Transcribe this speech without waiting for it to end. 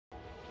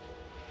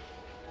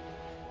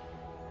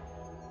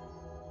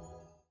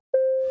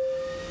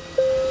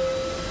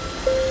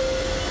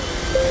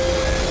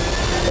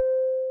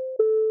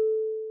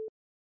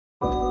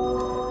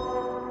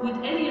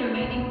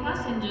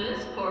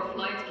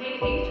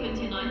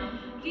line,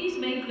 please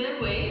make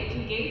their way to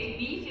gate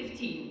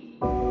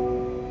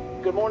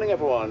B15. Good morning,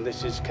 everyone.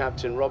 This is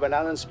Captain Robin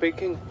Allen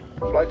speaking.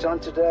 Flight time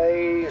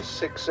today is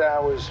 6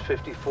 hours,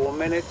 54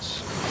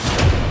 minutes.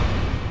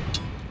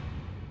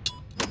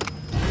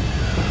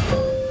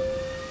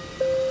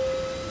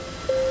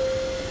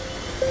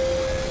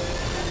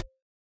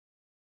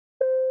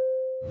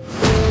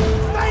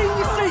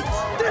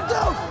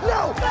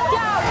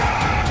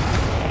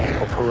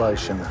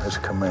 Operation has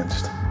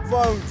commenced.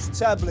 Phones,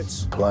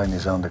 tablets. Plane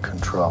is under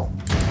control.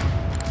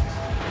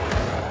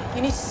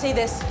 You need to see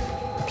this.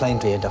 The plane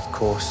veered off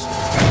course.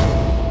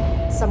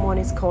 Someone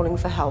is calling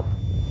for help.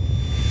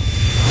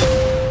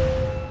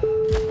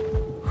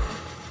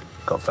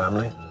 Got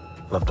family?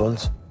 Loved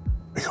ones?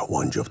 We got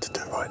one job to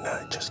do right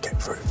now, just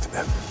get through to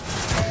them.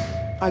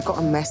 I got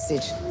a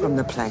message from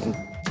the plane.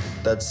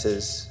 Dad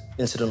says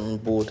incident on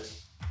board.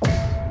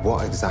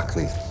 What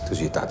exactly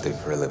does your dad do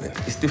for a living?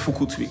 It's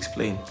difficult to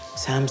explain.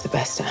 Sam's the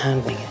best at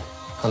handling it.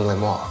 Handling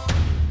what?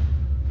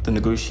 The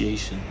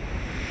negotiation.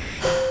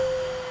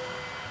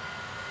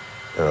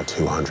 There are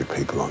 200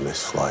 people on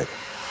this flight.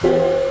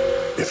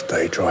 If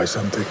they try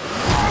something,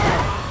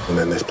 and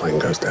then this plane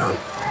goes down,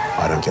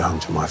 I don't get home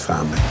to my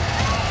family.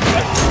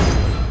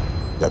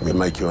 Let me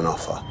make you an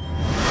offer.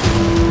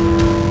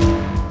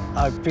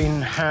 I've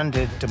been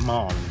handed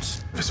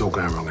demands. If it's all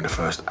going wrong in the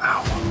first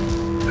hour,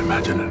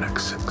 imagine the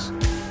next 6.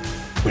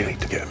 We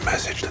need to get a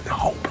message to the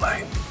whole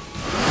plane.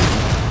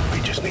 We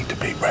just need to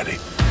be ready.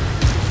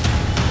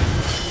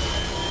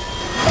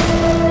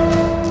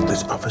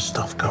 There's other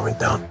stuff going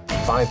down.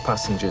 5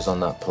 passengers on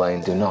that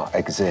plane do not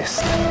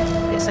exist.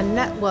 It's a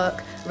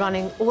network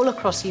running all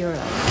across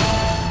Europe.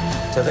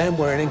 To them,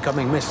 we're an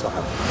incoming missile.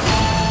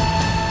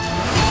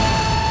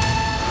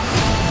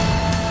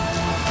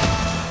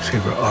 It's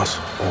either us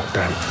or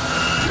them.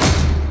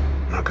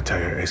 And I can tell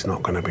you, it's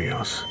not going to be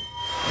us.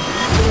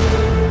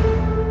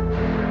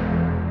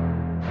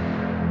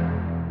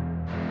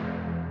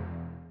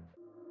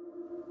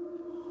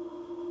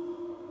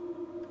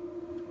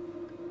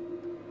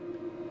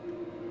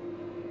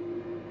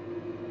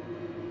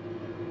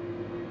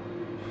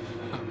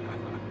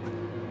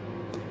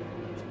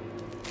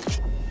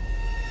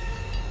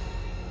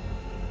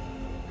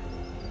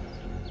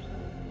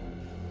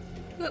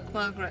 Look,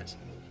 Margaret.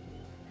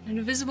 An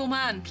invisible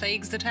man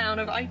plagues the town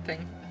of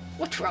Iping.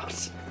 What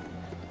rot?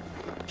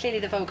 Clearly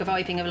the folk of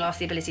Iping have lost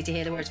the ability to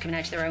hear the words coming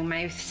out of their own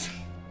mouths.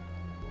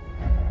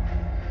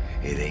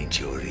 It ain't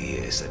your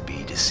ears that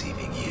be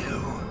deceiving you.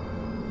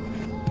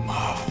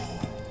 Marvel.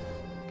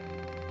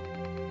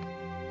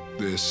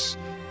 This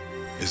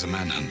is a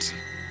manhunt.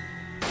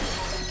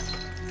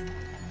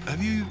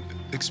 Have you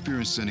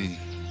experienced any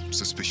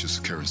suspicious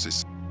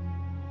occurrences?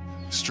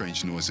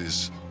 Strange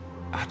noises?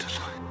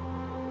 Adeline.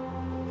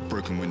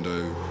 Broken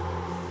window?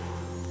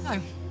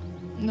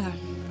 No.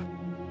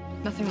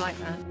 Nothing like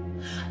that.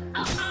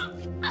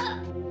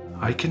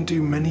 I can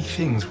do many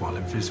things while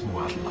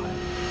invisible, Adeline.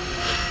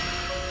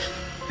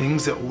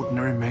 Things that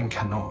ordinary men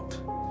cannot.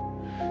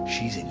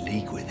 She's in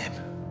league with him.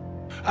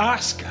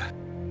 Ask her.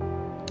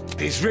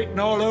 It's written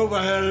all over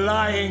her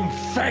lying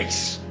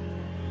face.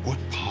 What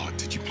part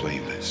did you play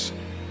in this?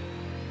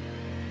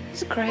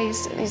 He's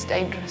crazed and he's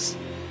dangerous.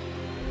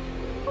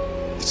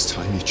 It's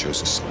time you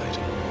chose a side.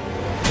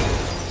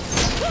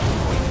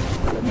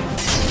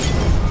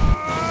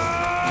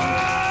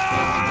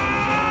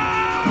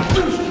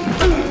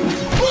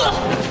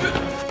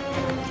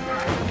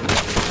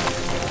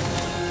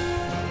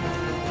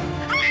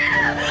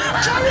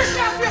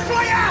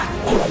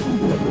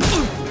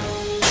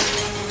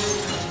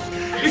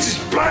 This is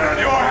blood on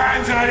your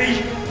hands,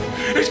 Eddie!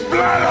 It's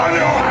blood on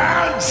your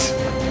hands!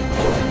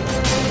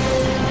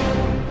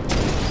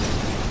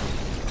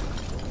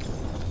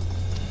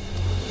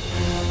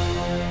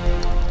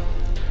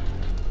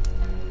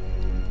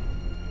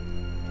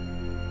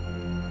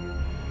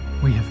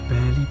 We have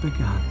barely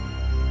begun.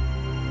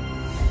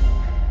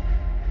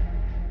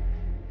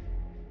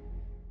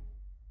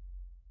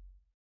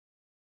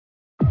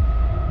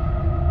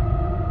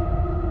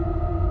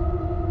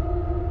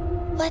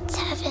 What's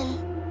heaven?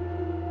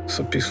 It's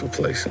a peaceful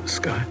place in the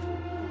sky.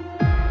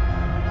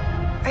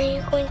 Are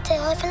you going to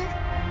heaven?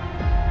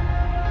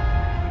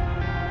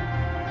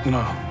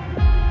 No.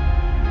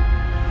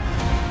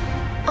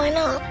 Why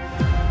not?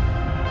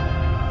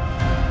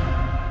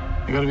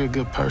 You gotta be a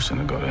good person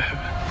to go to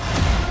heaven.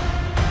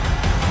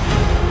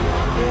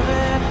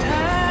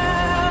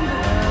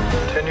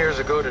 10 years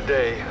ago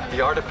today,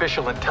 the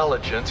artificial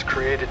intelligence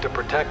created to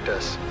protect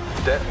us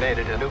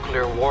detonated a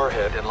nuclear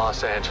warhead in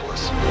Los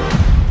Angeles.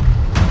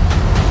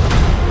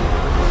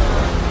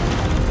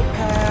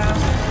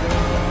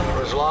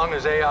 For as long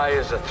as AI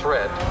is a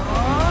threat,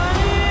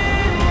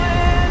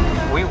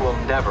 we will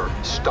never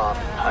stop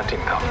hunting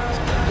them.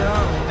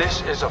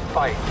 This is a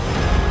fight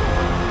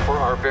for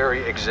our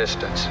very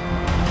existence.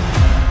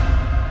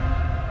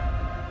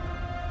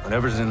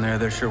 Whatever's in there,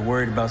 they're sure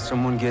worried about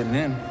someone getting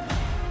in.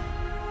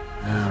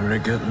 Yeah, we're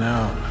getting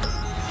out.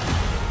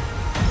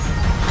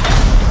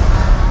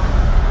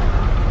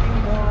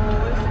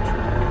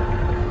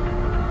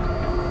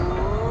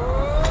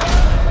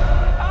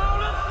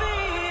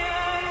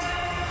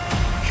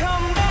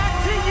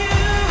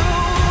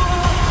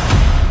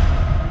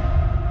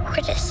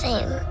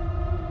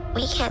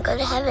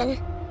 heaven.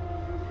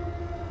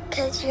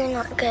 Because you're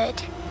not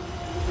good.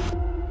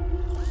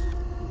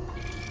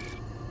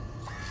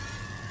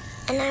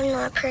 And I'm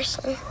not a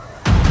person.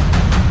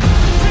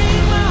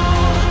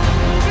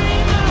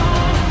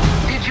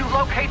 Did you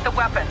locate the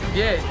weapon?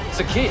 Yeah, it's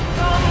a kid.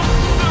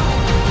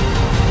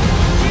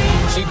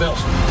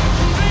 Seatbelts.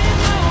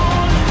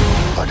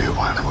 What do you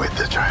want with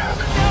the child?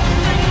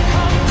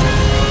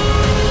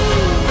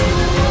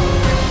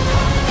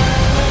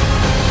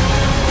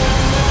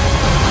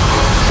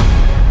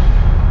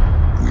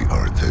 We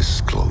are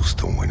this close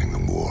to winning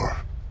the war.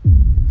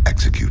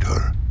 Execute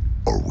her,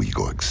 or we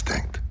go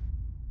extinct.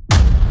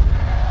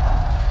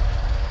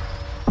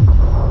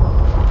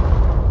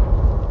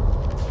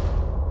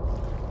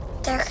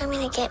 They're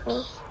coming to get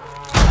me.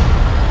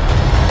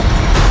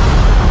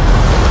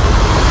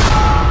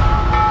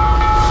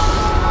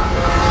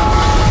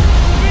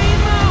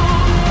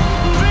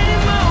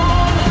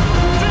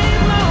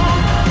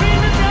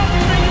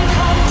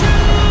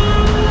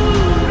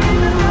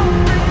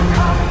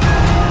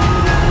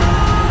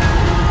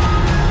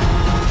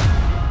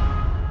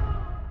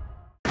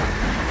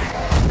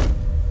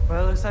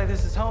 Well, it looks like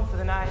this is home for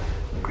the night.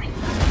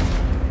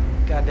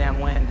 Goddamn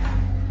wind.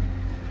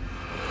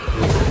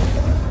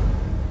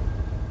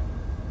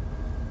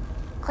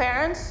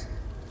 Clarence?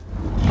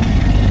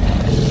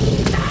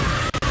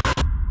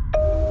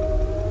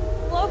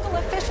 Local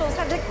officials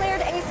have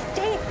declared a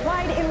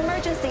statewide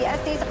emergency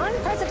as these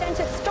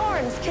unprecedented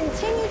storms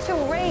continue to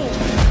rage.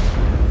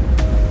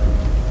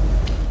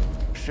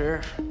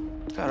 Sure.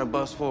 Got a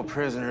bus full of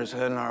prisoners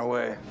heading our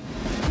way.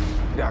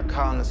 Got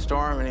caught in the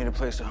storm and need a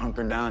place to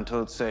hunker down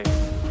until it's safe.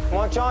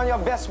 Want you on your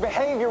best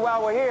behavior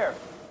while we're here.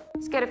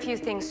 Let's get a few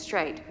things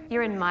straight.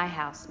 You're in my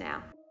house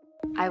now.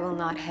 I will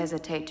not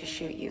hesitate to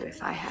shoot you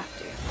if I have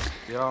to.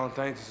 Y'all don't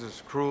think this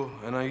is cruel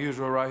and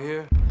unusual right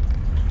here?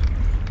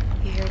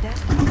 You hear that?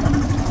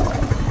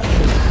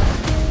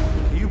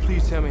 Can you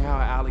please tell me how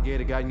an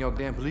alligator got in your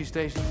damn police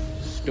station?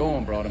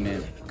 Storm brought him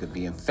in. Could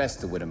be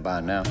infested with him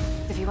by now.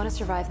 If you want to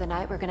survive the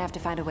night, we're gonna have to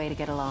find a way to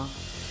get along.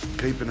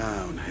 Keep an eye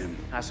on him.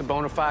 That's a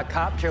bona fide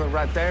cop killer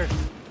right there.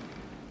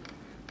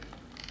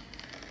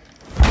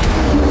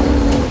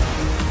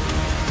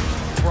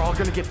 We're all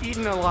gonna get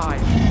eaten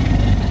alive.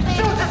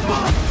 Shoot this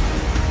one!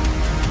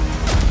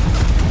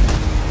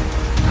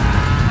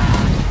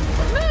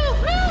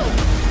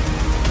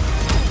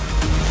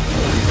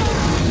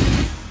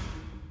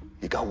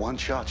 You got one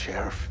shot,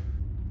 Sheriff.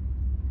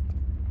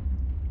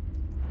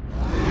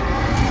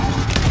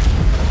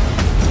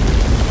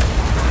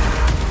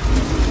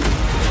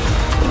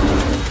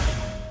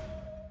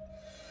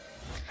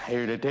 I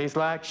hear it tastes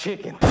like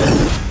chicken.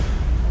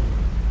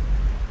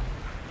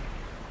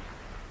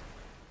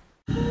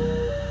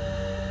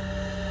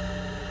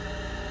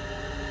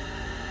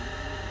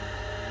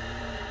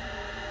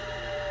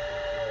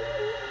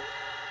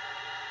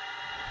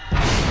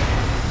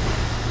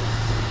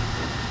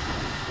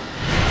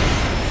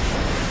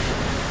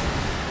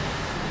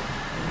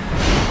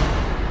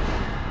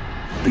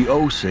 The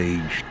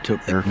Osage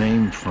took their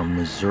name from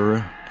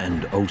Missouri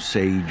and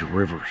Osage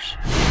rivers.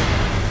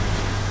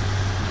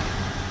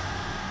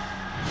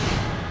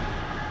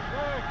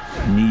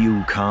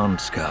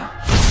 Niukanska,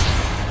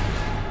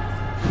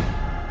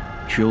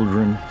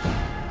 children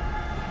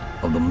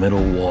of the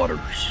Middle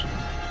Waters.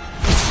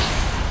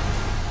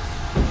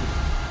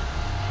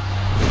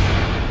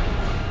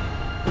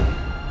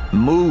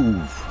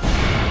 Move,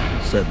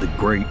 said the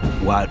great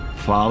white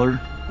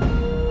father.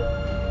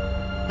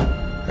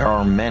 There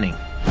are many,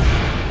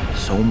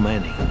 so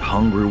many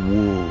hungry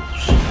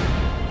wolves.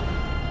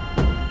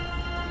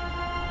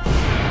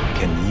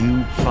 Can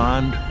you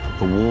find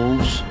the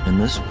wolves in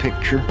this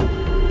picture?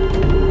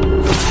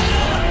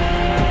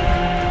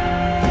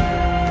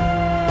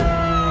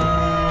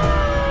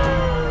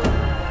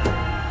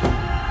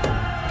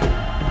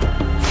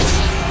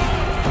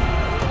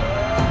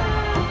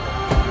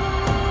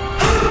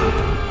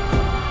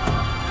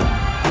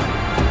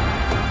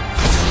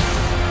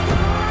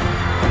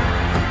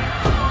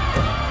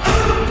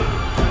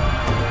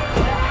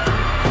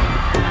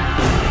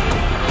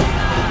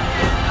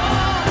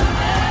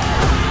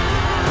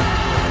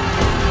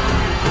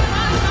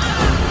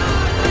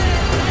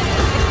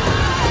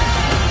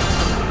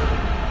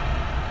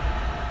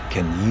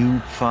 Can you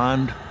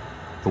find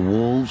the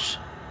wolves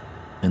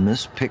in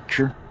this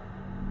picture?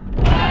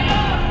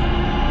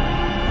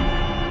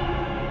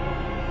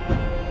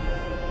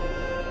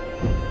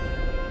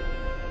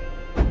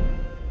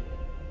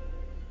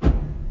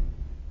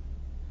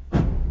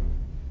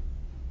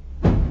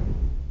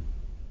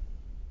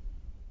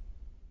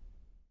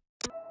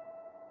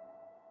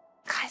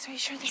 Guys, are you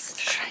sure this is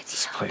a good idea?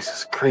 This place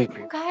is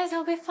creepy. Guys,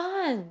 it'll be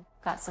fun.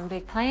 Got some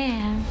big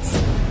plans.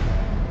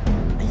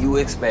 You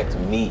expect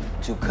me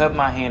to cut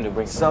my hand to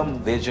bring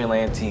some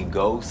vigilante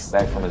ghost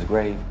back from his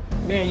grave?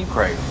 Man, you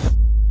crazy.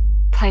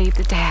 Play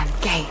the damn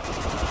game.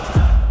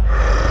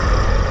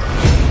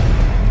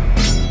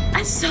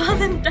 I saw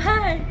them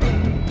die.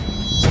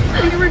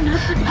 They were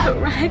nothing but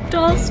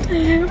ragdolls to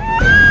him.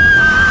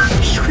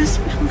 He was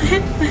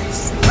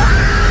relentless.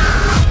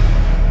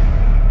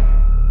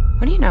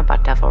 What do you know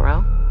about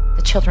Devilreaux?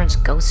 The children's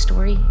ghost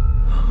story?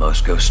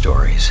 Most ghost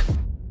stories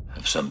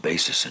have some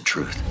basis in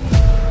truth.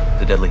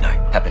 The Deadly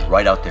Night happened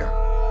right out there.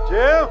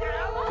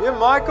 Jim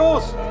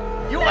Michaels?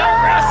 You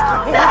are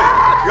rascal!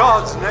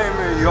 God's name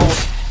is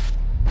yours.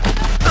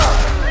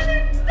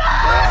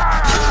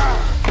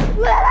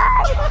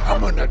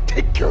 I'm gonna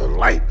take your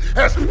life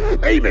as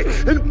payment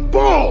in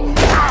full!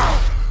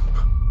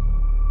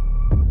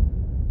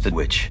 The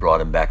witch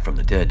brought him back from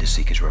the dead to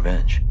seek his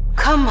revenge.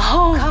 Come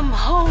home,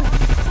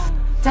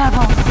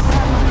 devil.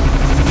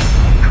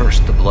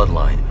 Cursed the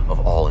bloodline of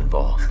all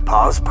involved.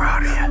 Pa's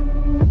proud of you.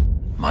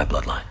 My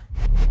bloodline.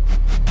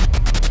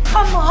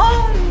 Come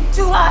home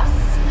to us.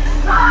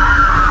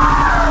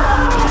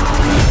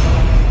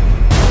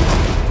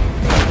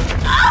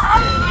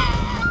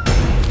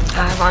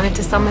 I wanted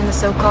to summon the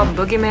so-called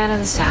boogeyman of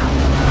the South.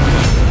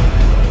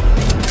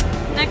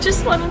 I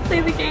just let him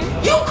play the game.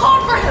 You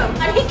called for him,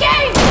 and he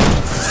came!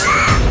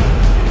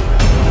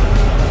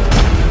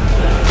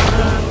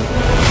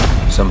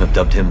 Some have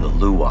dubbed him the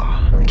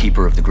Luwa, the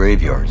keeper of the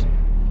graveyards,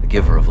 the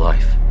giver of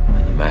life,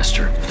 and the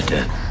master of the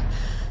dead.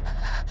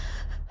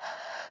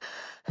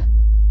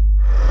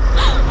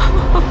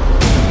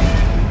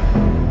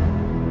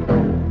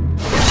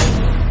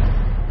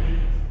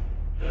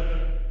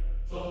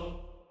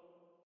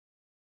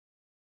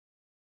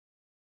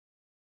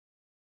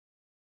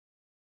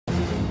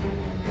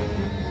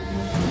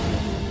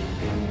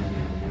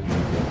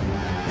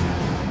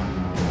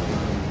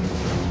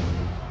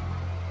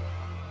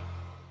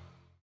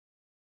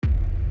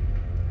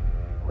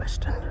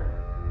 Weston.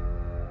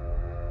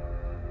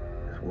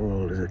 This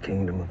world is a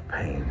kingdom of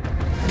pain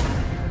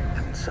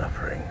and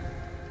suffering.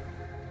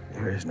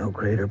 There is no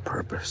greater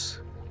purpose.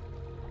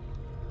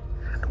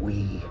 And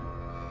we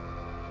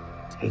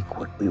take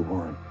what we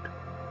want,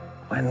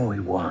 when we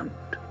want.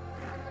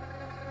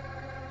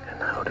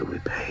 And how do we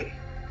pay?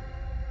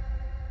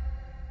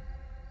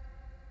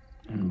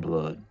 In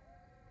blood.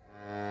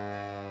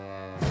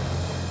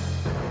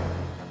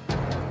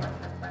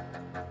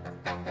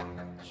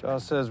 Shaw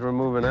says we're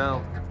moving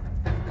out.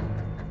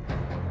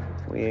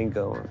 We ain't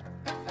going.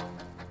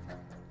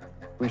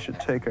 We should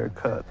take our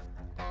cut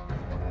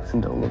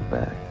and don't look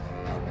back.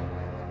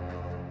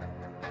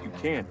 You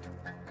can't.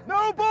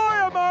 No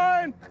boy of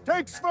mine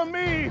takes from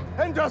me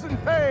and doesn't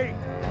pay.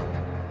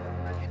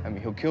 I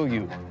mean, he'll kill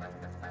you.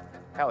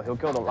 Hell, he'll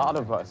kill a lot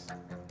of us.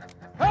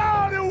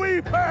 How do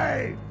we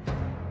pay?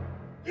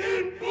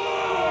 In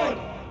blood!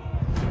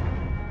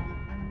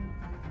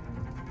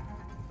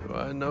 Do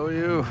I know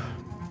you?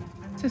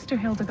 Sister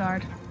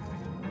Hildegard.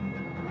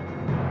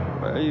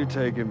 Where are you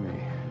taking me?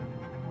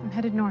 I'm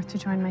headed north to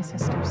join my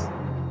sisters.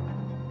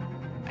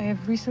 I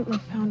have recently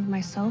found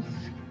myself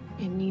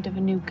in need of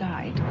a new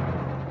guide.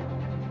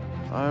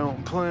 I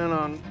don't plan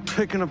on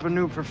picking up a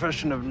new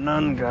profession of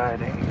nun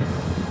guiding.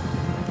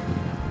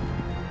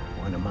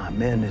 One of my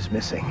men is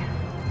missing.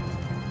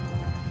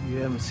 You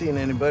haven't seen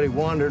anybody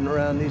wandering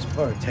around these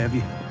parts, have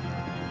you?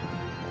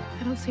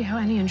 I don't see how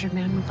any injured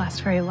man would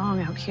last very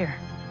long out here.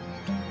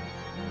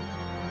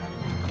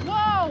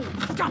 Whoa!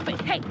 Stop it!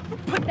 Hey,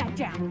 put that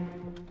down.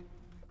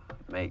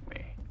 Make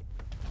me.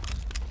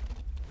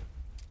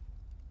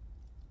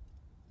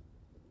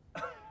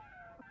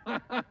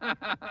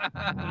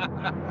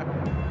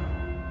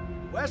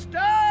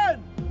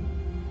 Weston!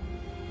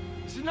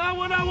 This is not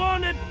what I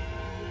wanted.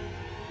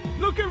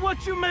 Look at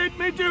what you made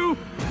me do.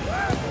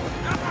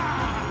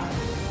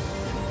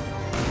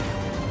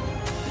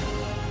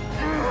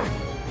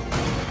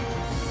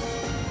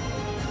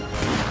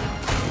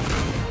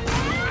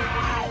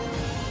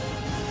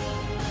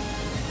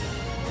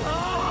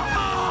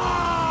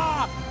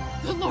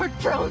 The Lord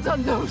frowns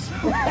on those.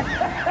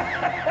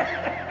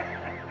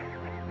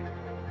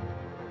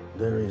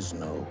 There is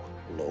no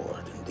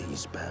Lord in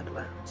these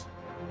Badlands.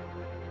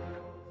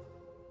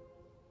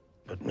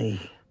 But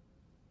me.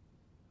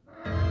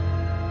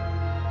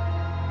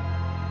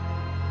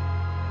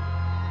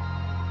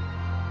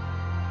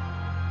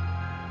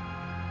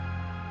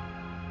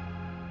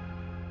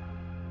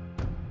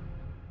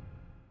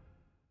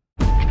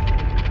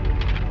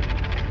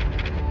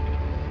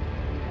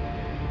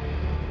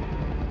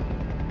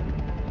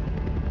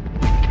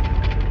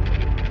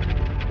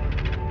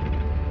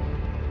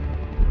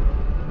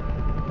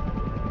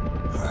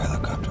 Our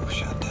helicopter was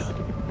shot down.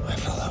 I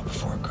fell out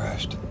before it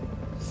crashed.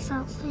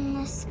 Fell from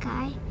the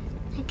sky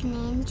like an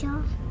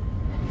angel.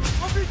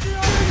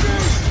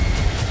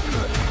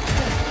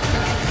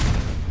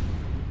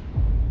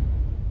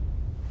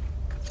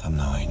 I'm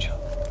no angel.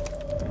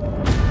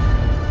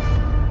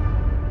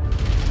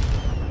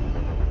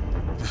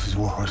 This is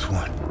Warhorse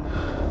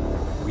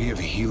 1. We have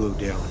a helo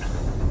down.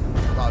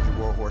 Roger,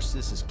 Warhorse,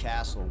 this is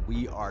Castle.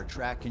 We are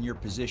tracking your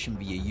position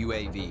via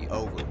UAV.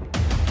 Over.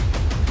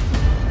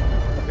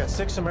 We've got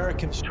 6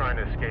 Americans trying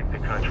to escape the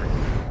country.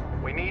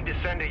 We need to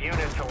send a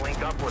unit to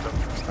link up with them.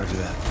 Roger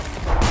that.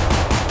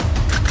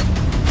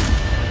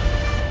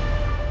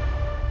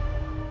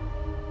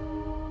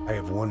 I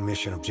have one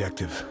mission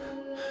objective.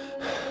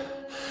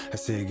 I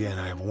say again,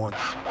 I have one.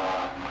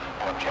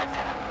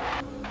 Objective.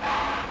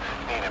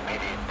 Need a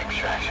Immediate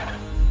extraction.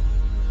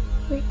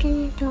 Where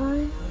can you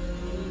die?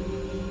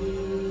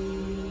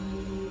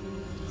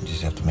 You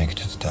just have to make it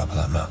to the top of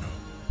that mountain.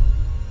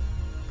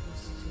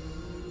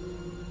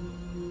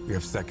 We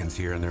have seconds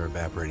here and they're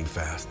evaporating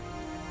fast.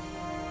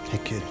 Hey,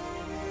 kid.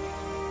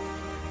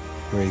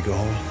 Ready to go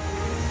home?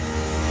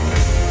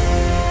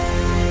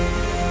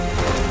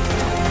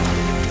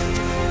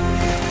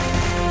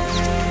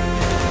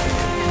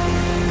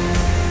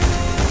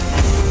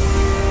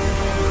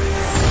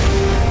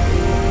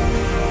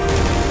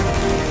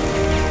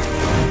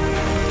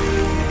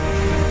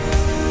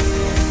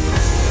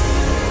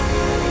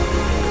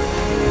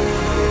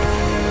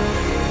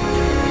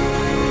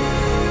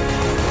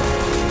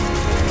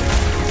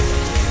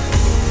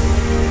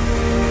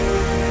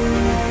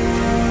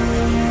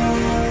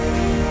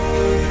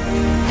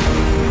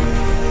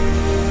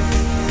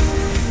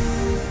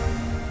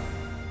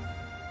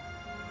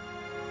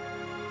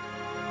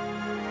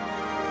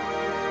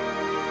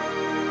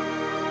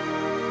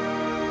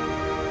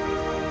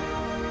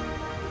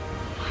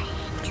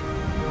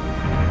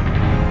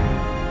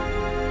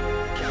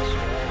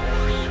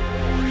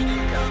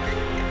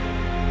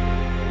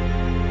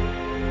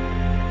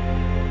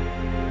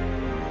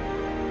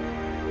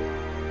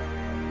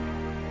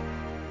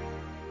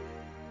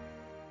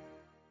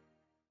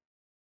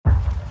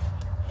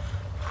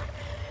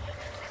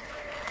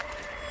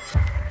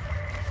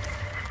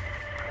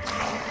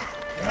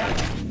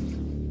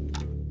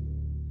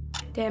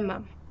 Dear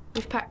Mum,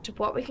 we've packed up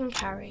what we can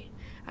carry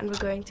and we're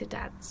going to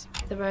Dad's.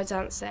 The roads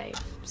aren't safe,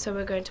 so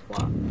we're going to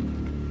what?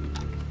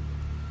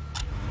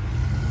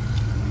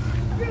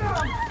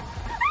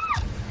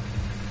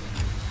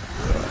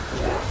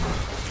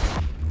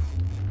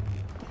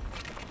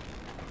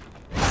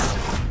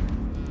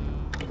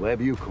 Where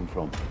have you come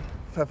from?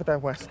 Further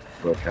down west.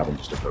 Well, cabin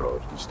just up the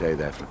road. You stay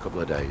there for a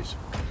couple of days.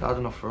 Is that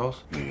enough for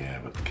us? Yeah,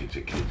 but the kids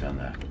are kids, aren't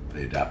they?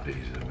 They adapt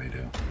easier than we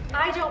do.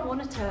 I don't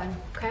want to turn,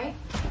 okay?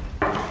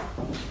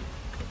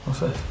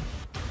 What's this?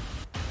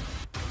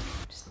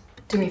 Just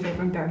do me a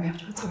favour and bury me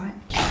afterwards, alright?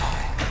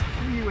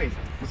 Who are you in?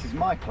 This is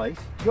my place.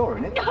 You're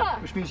in it,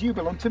 which means you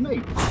belong to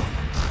me.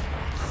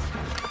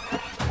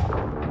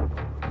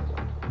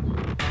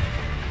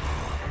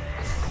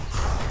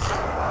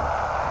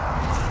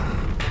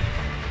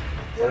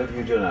 What have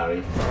you done,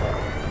 Harry?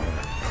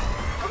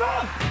 Come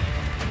on!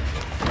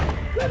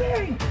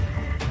 Ready!